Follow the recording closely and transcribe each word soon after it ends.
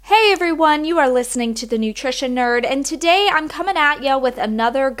everyone, you are listening to The Nutrition Nerd, and today I'm coming at you with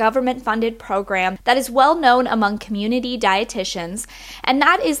another government-funded program that is well known among community dietitians, and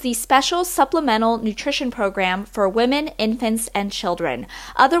that is the Special Supplemental Nutrition Program for Women, Infants, and Children,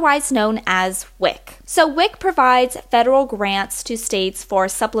 otherwise known as WIC. So WIC provides federal grants to states for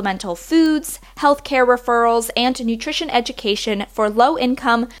supplemental foods, healthcare referrals, and nutrition education for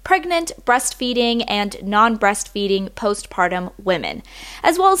low-income, pregnant, breastfeeding, and non-breastfeeding postpartum women,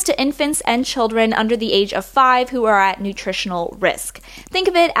 as well as to infants and children under the age of 5 who are at nutritional risk. Think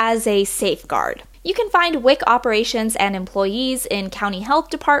of it as a safeguard. You can find WIC operations and employees in county health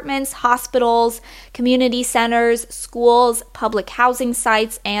departments, hospitals, community centers, schools, public housing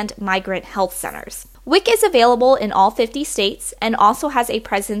sites, and migrant health centers. WIC is available in all 50 states and also has a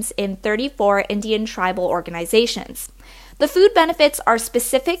presence in 34 Indian tribal organizations. The food benefits are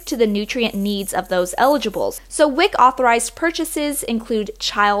specific to the nutrient needs of those eligible, so WIC authorized purchases include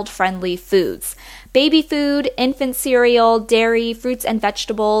child-friendly foods. Baby food, infant cereal, dairy, fruits and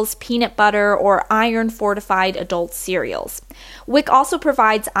vegetables, peanut butter, or iron-fortified adult cereals. WIC also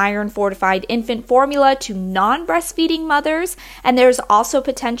provides iron-fortified infant formula to non-breastfeeding mothers, and there's also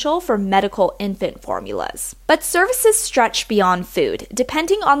potential for medical infant formulas. But services stretch beyond food.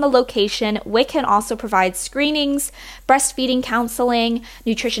 Depending on the location, WIC can also provide screenings, breastfeeding counseling,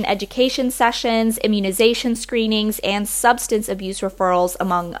 nutrition education sessions, immunization screenings, and substance abuse referrals,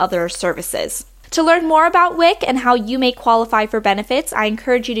 among other services. To learn more about WIC and how you may qualify for benefits, I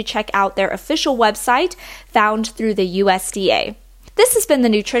encourage you to check out their official website found through the USDA. This has been The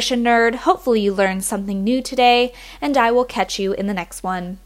Nutrition Nerd. Hopefully you learned something new today, and I will catch you in the next one.